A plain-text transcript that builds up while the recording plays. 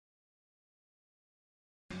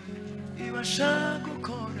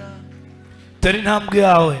tera intambwe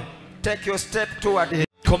yawe. Take your step toward him.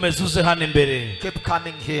 Komeza uze hano imbere. Keep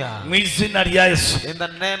coming here. Mu izina rya Yesu. In the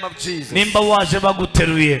name of Jesus. Nimba waje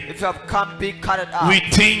baguteruye. If you have come, be carried out.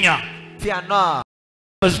 Witinya. Fear not.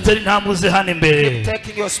 Komeza utera intambwe uze hano imbere.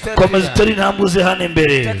 Taking your step Komeza utera intambwe uze hano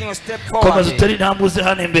imbere. Taking your step forward. Komeza utera intambwe uze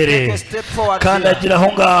hano imbere. Step forward. Kandagira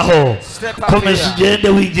aho ngaho. Komeza ugende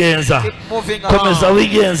wigenza. Komeza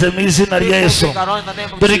wigenze mu izina rya Yesu.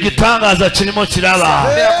 Dore igitangaza kirimo kiraba.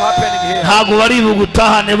 Ntabwo bari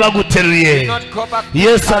bugutahane baguteruye.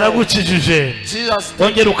 Yesu aragukijije.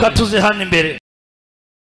 Ongera ukatuze hano imbere.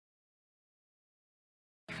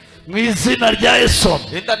 Mu izina rya Yesu.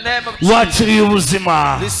 Wakiriye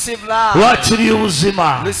ubuzima. Wakiriye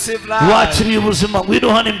ubuzima. Wakiriye ubuzima.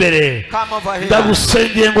 Ngwino hano imbere.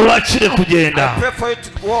 Ndagusengeye ngo wakire kugenda.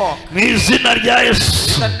 Mu izina rya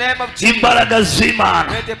Yesu. Imbaraga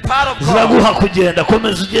z'Imana ziraguha kugenda.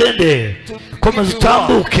 Komeza ugende. Komeza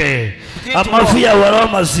utambuke. Amavi yawe araba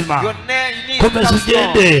mazima. Komeza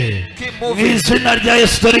ugende. Mu izina rya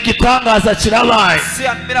Yesu. Dore igitangaza kirabaye.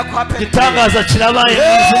 Igitangaza kirabaye mu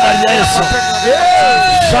izina rya Yesu.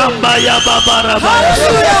 Shamba ya babaraba.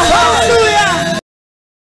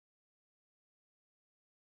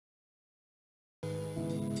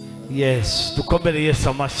 Yes, tukomere Yesu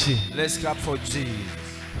amashyi. Let's clap for Jesus.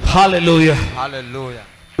 Hallelujah. Hallelujah.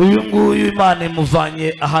 Uyu nguyu Imana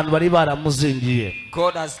imuvanye ahantu bari baramuzingiye.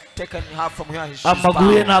 God has taken her from here.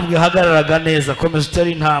 Amaguru ye ntabwo ihagararaga neza. Komeza utera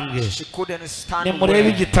intambwe. Nimurebe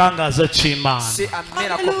igitangaza cy'Imana.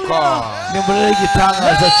 Nimurebe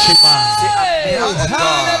igitangaza cy'Imana.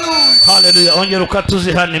 Hallelujah. Ongera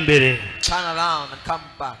ukatuze hano imbere. Turn around and come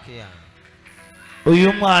back here.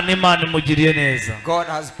 Uyu mwana Imana imugiriye neza. God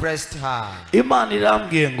has blessed her. Imana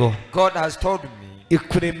irambwiye ngo God has told me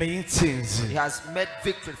ikuremeye intsinzi. He has made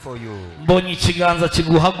victory for you. Mbonye ikiganza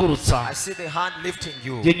kiguhagurutsa. I see the hand lifting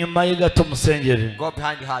you. Jye nyuma ye gato musengere. Go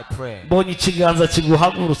behind the high prayer. Mbonye ikiganza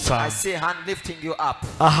kiguhagurutsa. I see a hand lifting you up.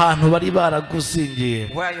 Ahantu bari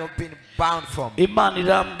baraguzingiye. Where you've been bound from. Imana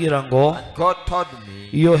irambwira ngo God told me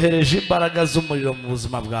yohereje imbaraga z'umuriro mu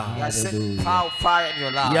buzima bwawe. He has sent fire in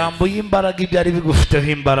your life. Yambuye imbaraga ibyari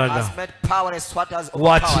bigufiteho imbaraga. Has made powerless what has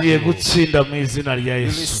wakiriye gutsinda mu izina rya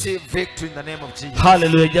Yesu. You receive victory in the name of Jesus.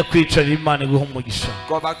 Hallelujah. Jya kwicara Imana iguha umugisha.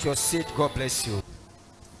 Go back to your seat. God bless you.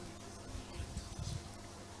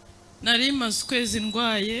 Nari maze ukwezi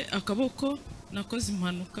ndwaye akaboko, nakoze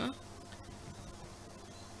impanuka,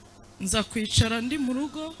 nza kwicara ndi mu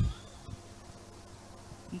rugo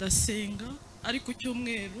ndasenga, ariko ku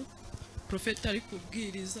cyumweru Prophet ari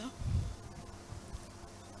kubwiriza,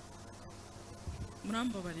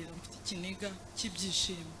 murambabarira mfite ikiniga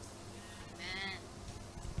cy'ibyishimo.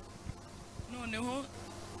 Noneho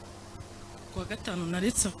kuwa gatanu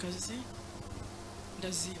naretse akazi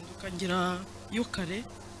ndazinduka ngira yo kare,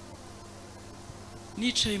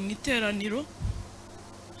 nicaye mu iteraniro,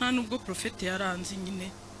 nta nubwo Prophet yaranzi,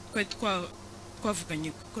 nyine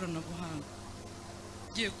twavuganye ku ikoranabuhanga.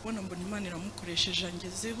 Giye kubona mbona Imana iramukoresheje,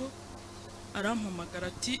 angezeho arampamagara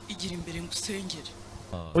ati igira imbere ngusengere.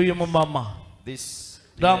 Uyu mumama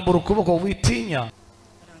rambura ukuboko witinya,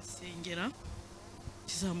 aransengera,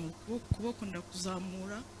 kizamura ukuboko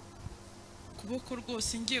ndakuzamura, ukuboko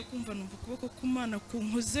rwose ngiye kumva numva ukuboko k'Imana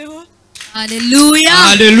kunkozeho. Hallelujah.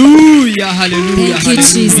 Hallelujah. Hallelujah. Thank you,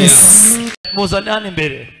 Jesus. Muzane hano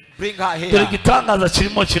imbere. Bring her here. Dore igitangaza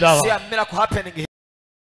kirimo kiraba. See a miracle happening here.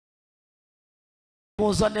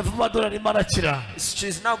 Muzane vuba dore marakira.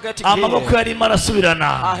 She's now getting amaboko yari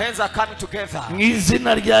marasubirana. Our hands are coming together. Mu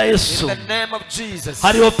izina rya Yesu. In the name of Jesus.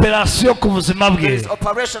 Hari operation ku buzima bwe.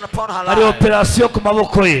 Operation upon her life. Hari operation ku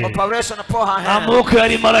maboko ye. Operation upon her hands. Amaboko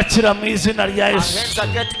yari marakira mu izina rya Yesu. Our hands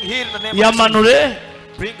are getting healed in the name of Yamanure.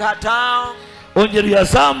 Bring her down. Ongera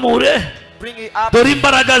uyazamure. Bring it up. Dore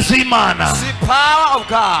imbaraga z'Imana. See power of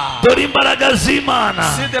God. Dore imbaraga z'Imana.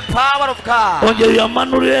 See the power of God. Ongera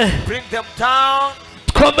uyamanure. Bring them down.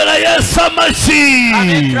 Komera Yesu amashyi.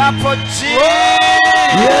 And clap for Jesus.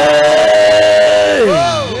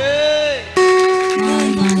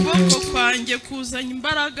 Ukuboko kwanjye kuzanye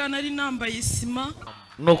imbaraga, nari nambaye isima.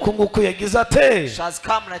 Nuko nguko yagize ate.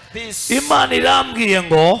 Imana irambwiye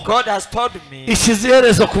ngo God has told me ishyize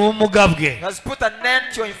iherezo ku bumuga bwe. has put an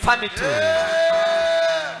end to your infirmity.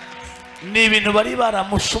 Ni ibintu bari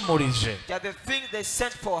baramushumurije. They are the things they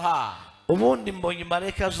sent for her. Ubundi mbonye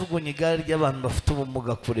marayika ajugunya igare ry'abantu bafite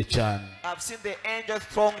ubumuga kure cyane. I've seen the angel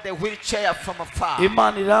throwing the wheelchair from afar.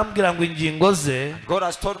 Imana irambwira ngo ingingo ze God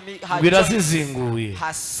has told me birazizinguye.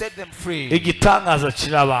 has set them free. Igitangaza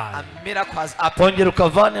kirabaye. A miracle has happened. Ongera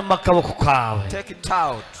ukavanemo akaboko kawe. Take it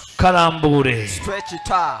out. karambure Stretch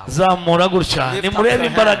it out. zamura gutya Lift up nimurebe your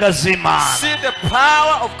imbaraga hands. z'Imana See the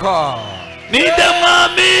power of God. ninde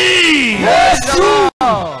mwami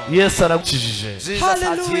Yesu aragukijije Jesus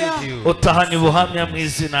has healed you. utahanye ubuhamya mu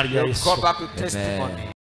izina rya You Yesu go back with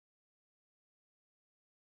testimony.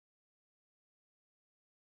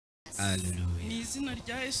 ni izina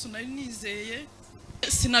rya Yesu nari nizeye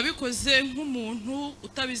sinabikoze nk'umuntu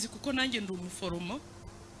utabizi kuko nanjye ndi umuforomo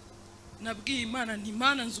nabwiye Imana nti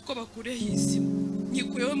Imana nzi uko bakureho izina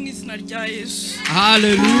nyikuyeho mu izina rya Yesu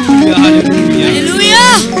Hallelujah, hallelujah. Hallelujah.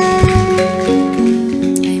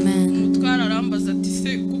 Amen. umutwara arambaza ati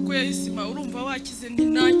se kuko yahisima urumva wakize nti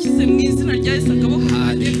nakize mu izina rya Yesu akaboko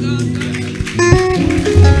kanjye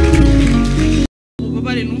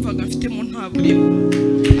ububabare numvaga mfitemo nta burimo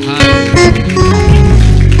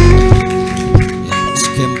She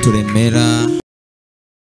came to Remera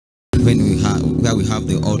when where we have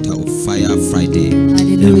the altar of fire Friday.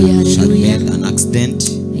 Hallelujah. She had Hallelujah. made an accident,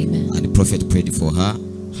 Amen. and the prophet prayed for her.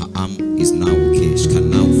 Her arm is now okay. She can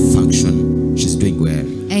now function. She's doing well.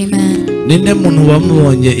 Amen. ninde muntu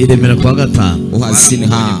wamubonye iremera kwa gatanu Who has seen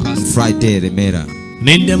her on Friday, Remera?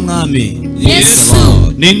 ninde mwami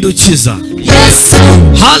Yesu. ninde ukiza Yesu.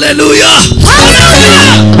 haleluya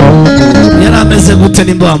yari ameze gute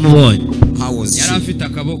nimba wamubonye How was Yari she? afite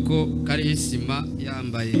akaboko kari isima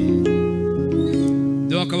yambaye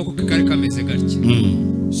do akaboko ke kari kameze gatya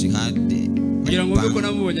She had kugira ngo uko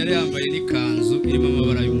namubonye yari yambaye n'ikanzu irimo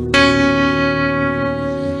amabara y'umukara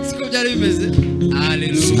siko byari bimeze she had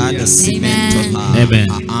hallelujah a cement on her, Amen.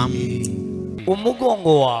 her arm.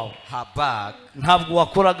 umugongo wawe Her back ntabwo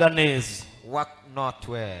wakoraga neza worked not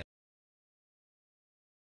well.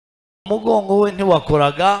 umugongo we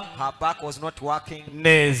ntiwakoraga Her back was not working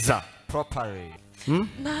neza properly.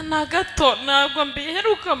 na gato ntabwo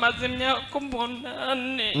mbiheruka maze imyaka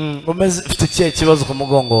umunani umeze ufite ikihe kibazo ku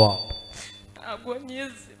mugongo wawe ntabwo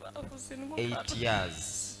nyizi bavuze 8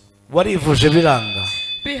 years. warivuje biranga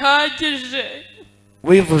bihagije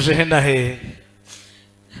wivuje he na hehe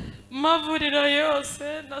mavuriro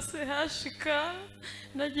yose na sehashika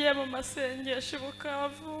nagiye mu masengesho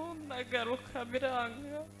Bukavu nagaruka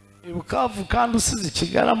biranga Bukavu kandi usize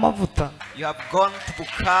Kigali amavuta You have gone to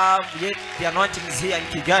Bukavu, yet the anointing is here in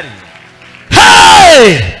Kigali.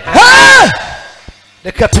 hey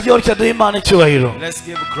reka tujye urya duhe Imana icyubahiro Let's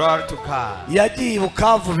give glory to God. yagiye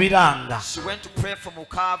Bukavu biranga She went to pray for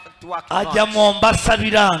Bukavu to work ajya not. Mombasa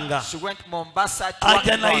biranga She went to Mombasa to work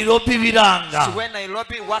ajya not. Nairobi biranga She went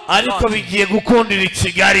Nairobi work ariko not. bigiye gukundira i It's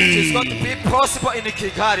Kigali going to be possible in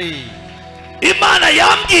Kigali. Imana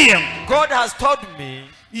yambwiye God has told me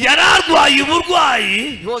yari arwaye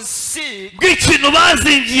uburwayi he was sick bw'ikintu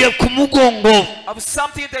bazingiye ku mugongo of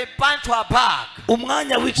something they bind to her back.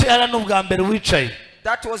 umwanya wicaye hano n'ubwa mbere wicaye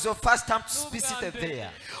That was your first time to be seated there.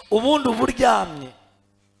 ubundi uburyamye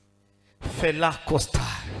Fela Costa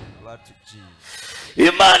Lord to Jesus.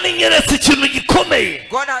 Imana inyeretse ikintu gikomeye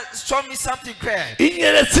God has shown me something great.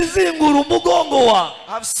 inyeretse izingura umugongo wa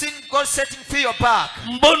I've seen God setting free your back.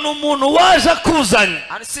 mbona umuntu waje akuzanye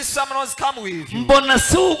And see someone else come with you. mbona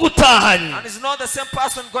si ugutahanye And it's not the same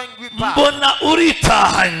person going with back. mbona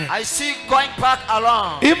uritahanye I see you going back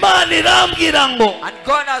alone. Imana irambwira ngo And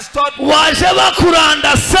God has told me waje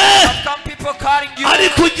bakurandase that come people carrying you.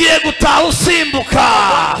 ariko ugiye gutaha usimbuka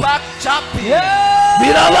Going back jumping.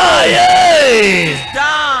 birabaye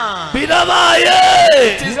Down.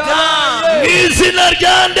 birabaye It is down. mu izina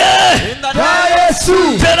rya nde In the name of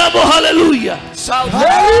Yesu. teramo haleluya Shout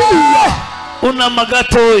hallelujah. unama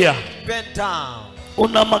gatoya Bend down.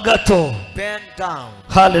 unama gato Bend down.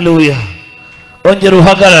 haleluya ongera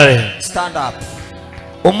uhagarare Stand up.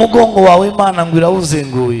 umugongo wawe Imana ngo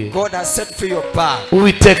irawuzinguye God has set free your back.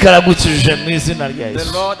 Uwiteka aragukijije mu izina rya The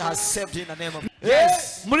Yesu Lord has saved you in the name of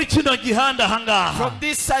Yes. muri kino gihanda ahangaha From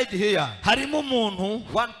this side here, harimo umuntu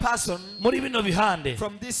one person muri bino bihande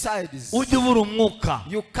from this side is ujya ubura umwuka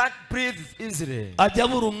you can't breathe easily. ajya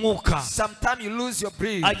abura umwuka Sometimes you lose your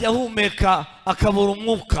breath. ajya ahumeka akabura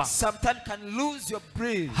umwuka Sometimes can lose your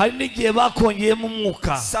breath. hari n'igihe bakongeyemo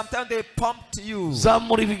umwuka Sometimes they pumped you.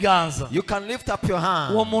 zamura ibiganza You can lift up your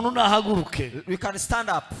hand. uwo muntu nahaguruke You can stand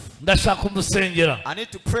up. ndashaka umusengera I need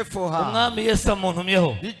to pray for her. umwami Yesu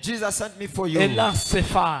amuntumyeho Jesus sent me for you.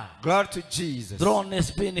 elasefa Glory to Jesus.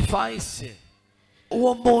 drones benefice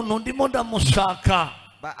uwo muntu ndimo ndamushaka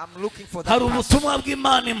But I'm looking for hari that person. ubutumwa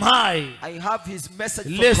bw'Imana impaye I have his message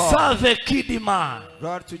for God. lesave kidima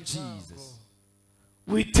Glory to Jesus.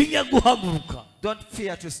 witinya guhaguruka Don't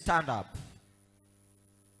fear to stand up.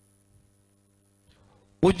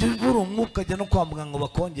 ujya ubura umwuka ajya no kwa muganga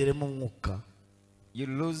bakongeremo umwuka You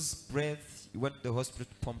lose breath. You went to the hospital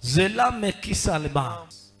to pump. zelame kisalba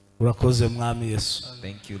urakoze mwami Yesu.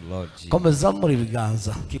 Thank you, Lord Jesus. Komeza muri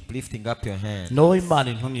biganza. Keep lifting up your hand. No Imana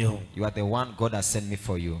intumyeho. You are the one God has sent me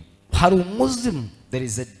for you. Hari umuzimu There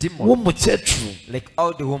is a demon w'umukecuru like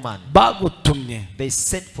all the woman bagutumye they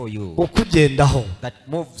sent for you ukugendaho. that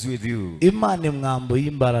moves with you. Imana imwambo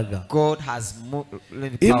y'imbaraga. God has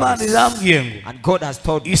Imana irambwiye ngo and God has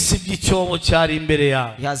told you. isibye icyobo cyari imbere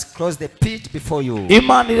yawe. He has closed the pit before you.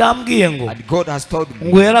 Imana irambwiye ngo And God has told me.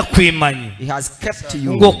 ngo yarakwimanye. He has kept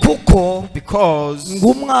you. Ngo kuko Because ngo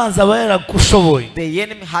umwanzi aba yarakushoboye. the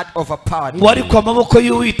enemy had overpowered Ngo ari you. ku maboko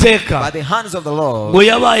y'Uwiteka. By the hands of the Lord Ngo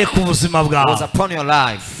yabaye ku buzima was bwawe. upon your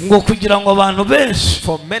life. Ngo kugira ngo abantu benshi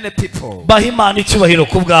For many people bahe Imana icyubahiro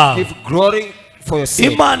ku bwawe. give glory for your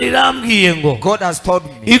sake. Imana irambwiye ngo God has told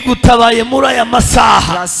me. igutabaye muri aya He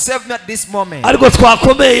masaha. has saved me at this moment. Ariko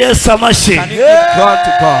twakomeye Yesu amashyi. Can you give glory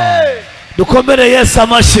to God? Dukomere Yesu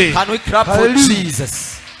amashyi. Can we clap for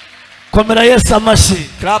Jesus? Komera Yesu amashyi.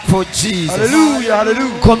 Clap for Jesus. Hallelujah,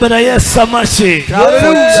 hallelujah. Komera Yesu amashyi. Clap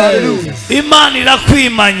for Jesus. Imana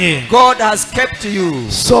irakwimanye. God has kept you.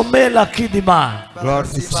 Somela kidima. Glory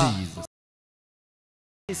to Jesus.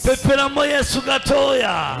 Peperamo Yesu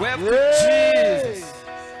gatoya. Welcome Jesus.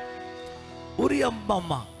 Uriya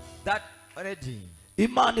mama. That already.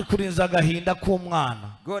 Imana ikurinza agahinda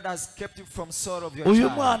k'umwana. God has kept you from sorrow of your Uyu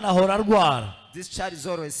child. mwana ahora arwara. This child is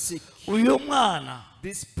always sick. Uyu mwana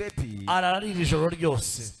This baby ararira ijoro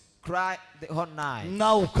ryose. cry the whole night.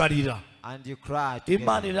 Nawe ukarira. And you cry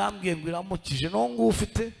Imana together. irambwiye ngo iramukije. N'uwo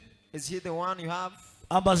ufite Is he the one you have?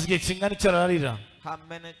 amaze igihe kingana icyo ararira. How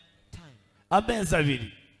many times? Amezi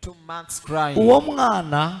abiri. 2 months crying. Uwo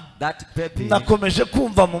mwana That baby, nakomeje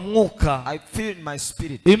kumva mu mwuka I feel in my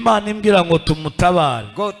spirit. Imana imbwira ngo tumutabare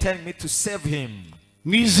God tell me to save him.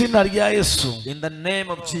 mu izina rya Yesu. In the name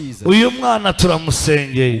of Jesus. Uyu mwana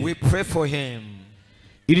turamusengeye. We pray for him.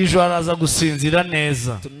 Iri joro araza gusinzira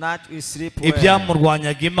neza. Tonight we sleep well.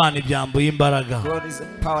 Ibyamurwanyaga Imana ibyambuye imbaraga. God is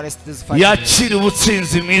powerless to this fight. Yakira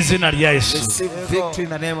ubutsinzi mu izina rya Yesu. Receive victory in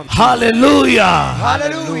the name of Jesus. Hallelujah.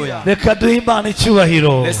 Hallelujah. Reka duhe Imana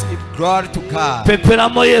icyubahiro. Let's give glory to God.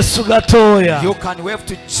 Peperamo Yesu gatoya. You can wave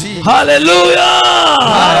to Jesus. Hallelujah.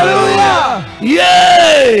 Hallelujah.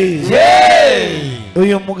 Yay. Yay.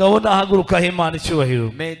 Uyu mugabo nahagurukaho Imana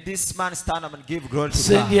icyubahiro. May this man stand up and give glory to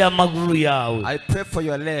Sengeye God. amaguru yawe. I pray for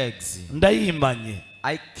your legs. Ndayimanye.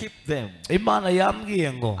 I keep them. Imana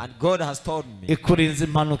yambwiye ngo And God has told me. ikurinze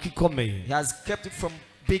impanuka ikomeye. He has kept it from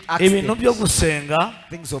big Ibintu byo accidents. gusenga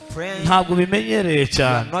Things of praying. ntabwo bimenyereye You are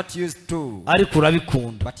cyane not used to. ariko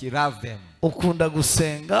urabikunda. But you love them. Ukunda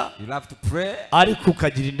gusenga You love to pray. ariko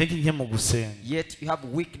ukagira intege nke mu gusenga. Yet you have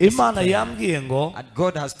weakness. Imana in prayer. yambwiye ngo And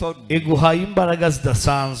God has told me. iguhaye imbaraga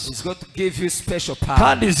zidasanzwe He's going to give you special power.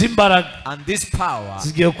 kandi izi mbaraga And this power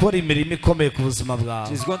zigiye gukora imirimo ikomeye ku buzima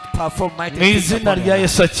bwawe. is going to perform mighty Mu things izina upon rya your life.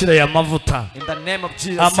 Yesu akira aya mavuta. In the name of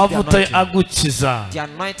Jesus, Amavuta the anointing. agukiza. The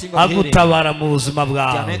anointing of healing. Agutabara mu buzima The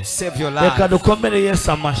bwawe. anointing to save your Reka life. dukomere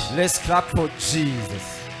Yesu amashyi. Let's clap for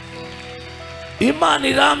Jesus. Imana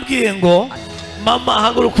irambwiye ngo mama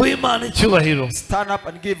haguruka uhe Imana icyubahiro. Stand up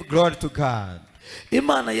and give glory to God.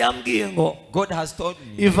 Imana yambwiye ngo God has told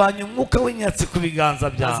me. ivanye umwuka w'inyatsi ku biganza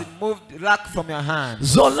Has byawe. removed lack from your hands.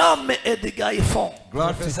 Zolame edigayifo.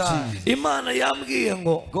 Glory to Jesus. Imana yambwiye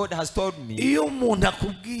ngo God has told me. iyo umuntu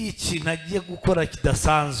akubwiye ikintu agiye gukora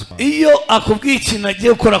kidasanzwe, iyo akubwiye ikintu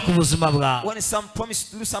agiye gukora ku buzima bwawe When some promise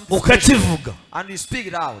to do something special, ukakivuga, and you speak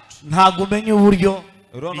it out, ntabwo umenya uburyo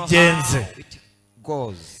you don't know bigenze, how it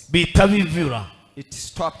goes. bihita bivura. It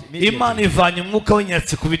stopped Imana immediately. ivanye umwuka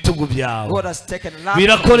w'inyatsi ku bitugu byawe. God has taken lack from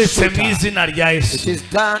Birakoretse mu shoulder. izina rya It Yesu. is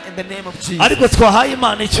done in the name of Jesus. Ariko twahaye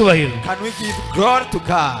Imana icyubahiro. Can we give glory to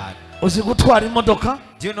God? Uzi gutwara imodoka?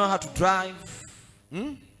 Do you know how to drive?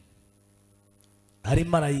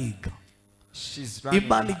 Arimo arayiga. She's running.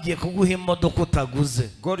 Imana igiye kuguha imodoka utaguze.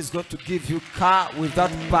 God is going to give you car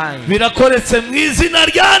without buying. Birakoretse mu izina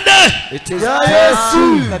rya nde. It is Ya done Yesu.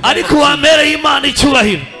 in the name Ariko of wambereye Imana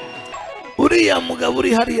icyubahiro. Uriya mugabo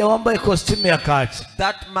uri hariya wambaye kositimu ya kaki.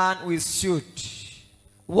 that man with suit.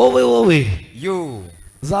 Wowe You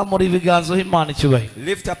zamura ibiganza uhe Imana icyubahiro.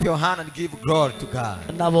 lift up your hand and give glory to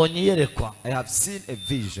God. Nabonye iyerekwa I have seen a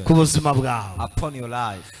vision ku buzima bwawe. upon your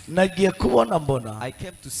life. Nagiye kubona mbona I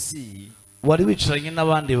came to see wari wicaranye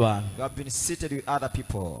n'abandi bantu. you have been seated with other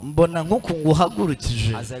people. Mbona nk'uku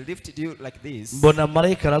nguhagurukije. As I lifted you like this, Mbona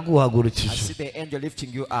marayika I araguhagurukije. see the angel lifting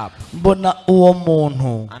you up. Mbona uwo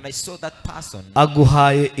muntu And I saw that person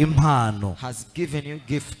aguhaye impano. has given you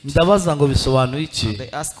gift. Ndabaza ngo bisobanuye iki? They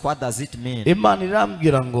ask, what does it mean? Imana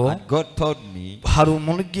irambwira ngo And God told me, hari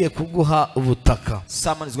umuntu ugiye kuguha ubutaka.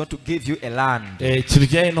 someone is going to give you a land.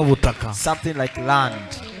 Kirujyanye n'ubutaka. Something like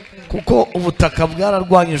land. kuko ubutaka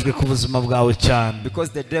bwararwanyijwe ku buzima bwawe cyane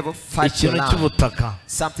Because the devil fights your ikintu land. cy'ubutaka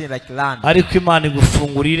Something like land. ariko Imana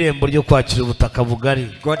igufungura irembo ryo kwakira ubutaka bugari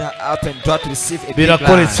God has opened door to receive a big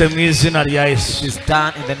birakoretse land. mu izina rya It Yesu is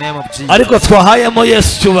done in the name of Jesus. ariko twahayemo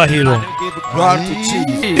Yesu cyubahiro And we give glory to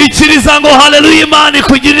Jesus. ikiriza ngo haleluya Imana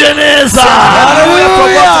ikugirire neza Hallelujah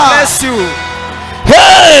for God to bless you.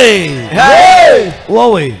 hey Hey!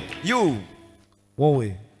 wowe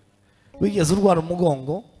wigeze urwara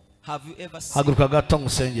umugongo Have you ever seen? haguruka gato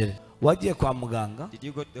ngusengere wagiye kwa muganga Did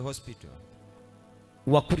you go to the hospital?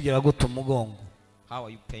 wakuryaga gute umugongo How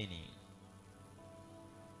are you paining?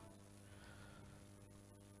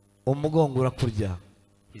 umugongo urakurya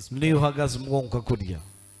niyo uhagaze umugongo ukakurya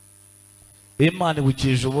Imana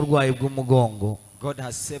igukije uburwayi bw'umugongo God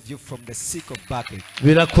has saved you from the sick of backache.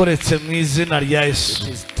 birakoretse mu izina rya Yesu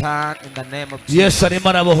It is done in the name of Jesus. Yesu arimo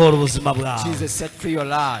arabohora ubuzima bwawe Jesus set free your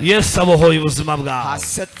life. Yesu abohoye ubuzima bwawe Has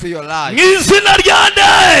set free your life. mu izina rya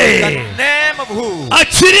The nde name of who?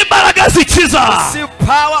 akira imbaraga zikiza Receive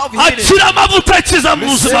power of healing. akira amavuta akiza mu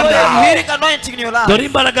Receive buzima the bwawe healing anointing in your dore life.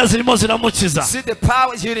 imbaraga zirimo ziramukiza See the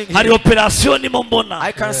power is healing hari him. operasiyo nimo mbona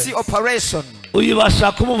I can see operation. uyu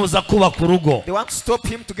bashaka kumubuza kubaka urugo They want to stop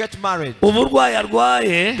him to get married. uburwayi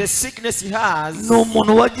arwaye The sickness he has ni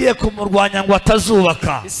umuntu wagiye kumurwanya ngo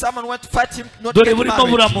atazubaka is someone who wants to fight him not dore get burimo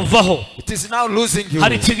married. buramuvaho It is now losing you.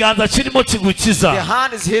 hari ikiganza kirimo The kigukiza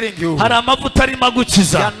hand is healing you. hari amavuta arimo The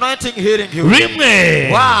agukiza anointing healing you.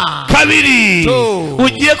 rimwe One, kabiri two.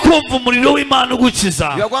 ugiye kumva umuriro w'Imana ugukiza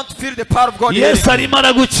You are going to feel the power of God healing Yesu you. arimo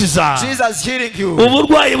aragukiza Jesus is healing you.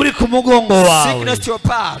 uburwayi buri ku mugongo wawe Sickness to your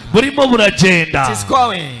back. burimo buragenda It is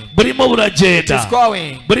going. burimo It buragenda is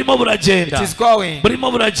going. burimo It buragenda is going. burimo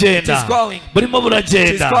It buragenda is going. burimo It is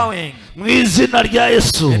buragenda going. mu izina rya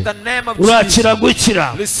Yesu In the name of urakira Jesus.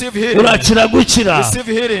 gukira Receive healing. urakira gukira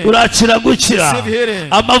Receive healing. urakira gukira Receive healing.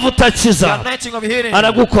 amavuta The akiza anointing of healing.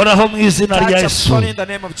 aragukoraho mu izina rya Touch Yesu upon in the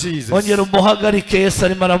name of Jesus. ongera umuhagarike Yesu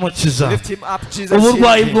arimo aramukiza Lift him up, Jesus.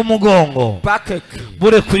 uburwayi healing him. bw'umugongo Backache.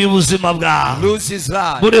 burekuye ubuzima bwawe Lose his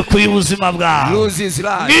life. burekuye ubuzima bwawe Lose his mu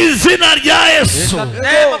life. izina rya In Yesu the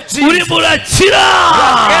name of Jesus. urimo urakira You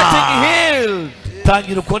are getting healed.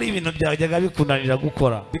 tangira ukora ibintu byajyaga bikunanira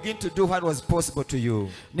gukora Begin to do what was possible to you.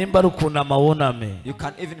 nimba ari ukunama wuname You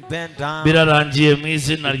can even bend down. birarangiye mu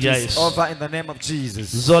izina rya It's Yesu over in the name of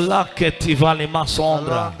Jesus. zolake tivali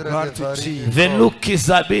masombra Glory to Jesus. veluki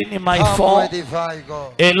zabini maifo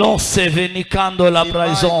elonse venikando la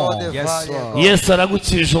praison Yes, Lord. Yesu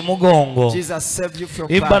aragukirije umugongo Jesus saved you from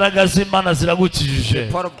bad. imbaraga z'Imana ziragukirije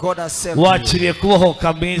The power of God has saved you. wakiriye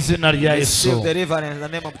kubohoka mu izina rya Receive Yesu deliverance in the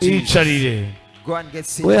name of Jesus. yicarire Go and get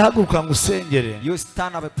we sick. haguruka ngo usengere You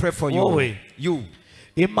stand up and pray for you. Wowe. You.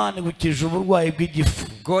 Imana igukije uburwayi bw'igifu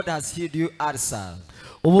God has healed you ulcer.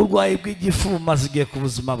 uburwayi bw'igifu bumaze igihe ku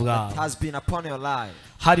buzima bwawe Has been upon your life.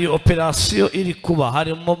 hari operasiyo iri kuba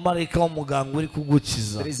hari umumarayika w'umuganga uri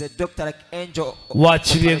kugukiza There is a doctor like angel.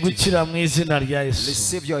 wakiriye gukira mu izina rya Yesu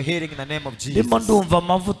Receive your healing in the name of Jesus. ndimo ndumva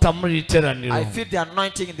amavuta muri iri teraniro I feel the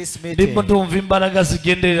anointing in this meeting. ndimo ndumva imbaraga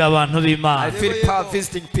zigenderera abantu I b'Imana feel power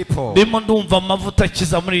visiting people. ndimo ndumva amavuta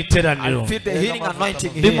akiza muri iri teraniro I feel the healing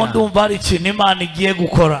anointing ndimo here. ndumva hari ikintu Imana igiye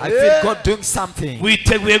gukora I feel God doing something.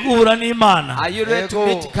 witeguye guhura n'Imana Are you ready to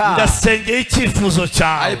meet God? ndasengeye icyifuzo I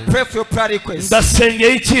cyawe pray for your prayer request.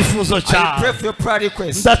 ndasengeye icyifuzo I pray cyawe for your prayer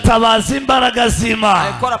request. ndatabaza imbaraga I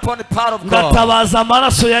z'Imana call upon the power of God. ndatabaza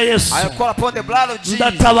amaraso ya Yesu I call upon the blood of Jesus.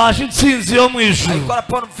 ndatabaje intsinzi yo mu I ijuru call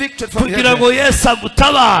upon victory from kugira ngo heaven. Yesu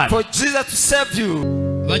agutabare For Jesus to save you.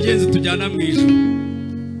 bagenzi tujyana mu ijuru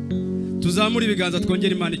tuzamura ibiganza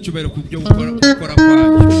twongera Imana icyubahiro ku byo gukora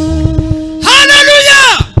kwayo. Haleluya!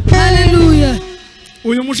 Hallelujah.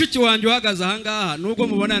 Uyu mushiki wanjye uhagaze aha ngaha nubwo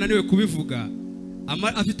mubona yananiwe kubivuga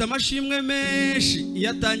afite amashimwe menshi iyo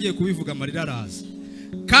atangiye kubivuga amarira araza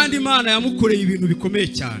kandi Imana yamukoreye ibintu bikomeye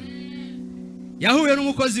cyane. Yahuye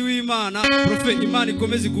n'umukozi w'Imana Prophet Imana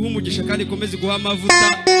ikomeze guha umugisha kandi ikomeze guha amavuta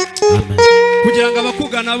kugira ngo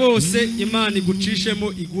abakugana bose Imana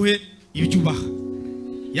igucishemo iguhe ibyubaha.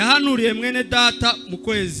 Yahanuriye mwene data mu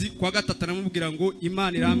kwezi kwa gatatu aramubwira ngo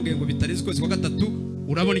Imana irambwiye ngo bitarize kwezi kwa gatatu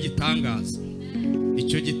urabona igitangaza.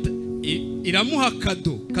 Icyo iramuha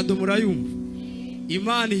kado murayumva.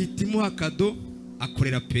 Imana ihita imuha kado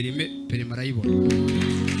akorera perime arayibona.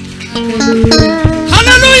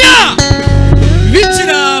 Haleluya!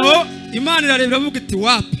 Bikiraho Imana irarebera avuga iti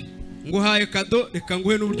wapi ngo haye kado reka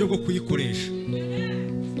nguhe n'uburyo bwo kuyikoresha.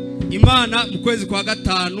 Imana mu kwezi kwa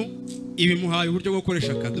gatanu ibimuhaye uburyo bwo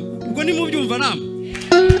gukoresha kado. Ubwo ni mu byumva namwe.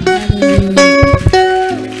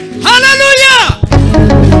 Haleluya!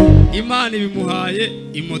 Imana ibimuhaye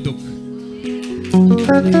imodoka.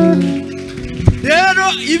 rero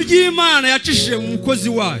iby'Imana yacishije mu mukozi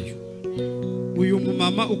wayo, uyu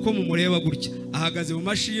mumama uko mumureba gutya ahagaze mu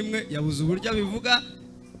mashimwe, yabuze uburyo abivuga,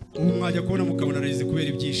 ubu mwajya kubona mukabona arize kubera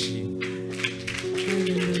ibyishimo.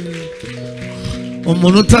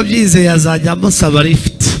 umuntu utabyize yazajya amusaba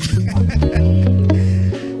lift.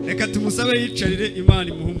 Reka tumusabe yicarire, Imana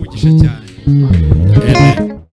imuhe umugisha cyane.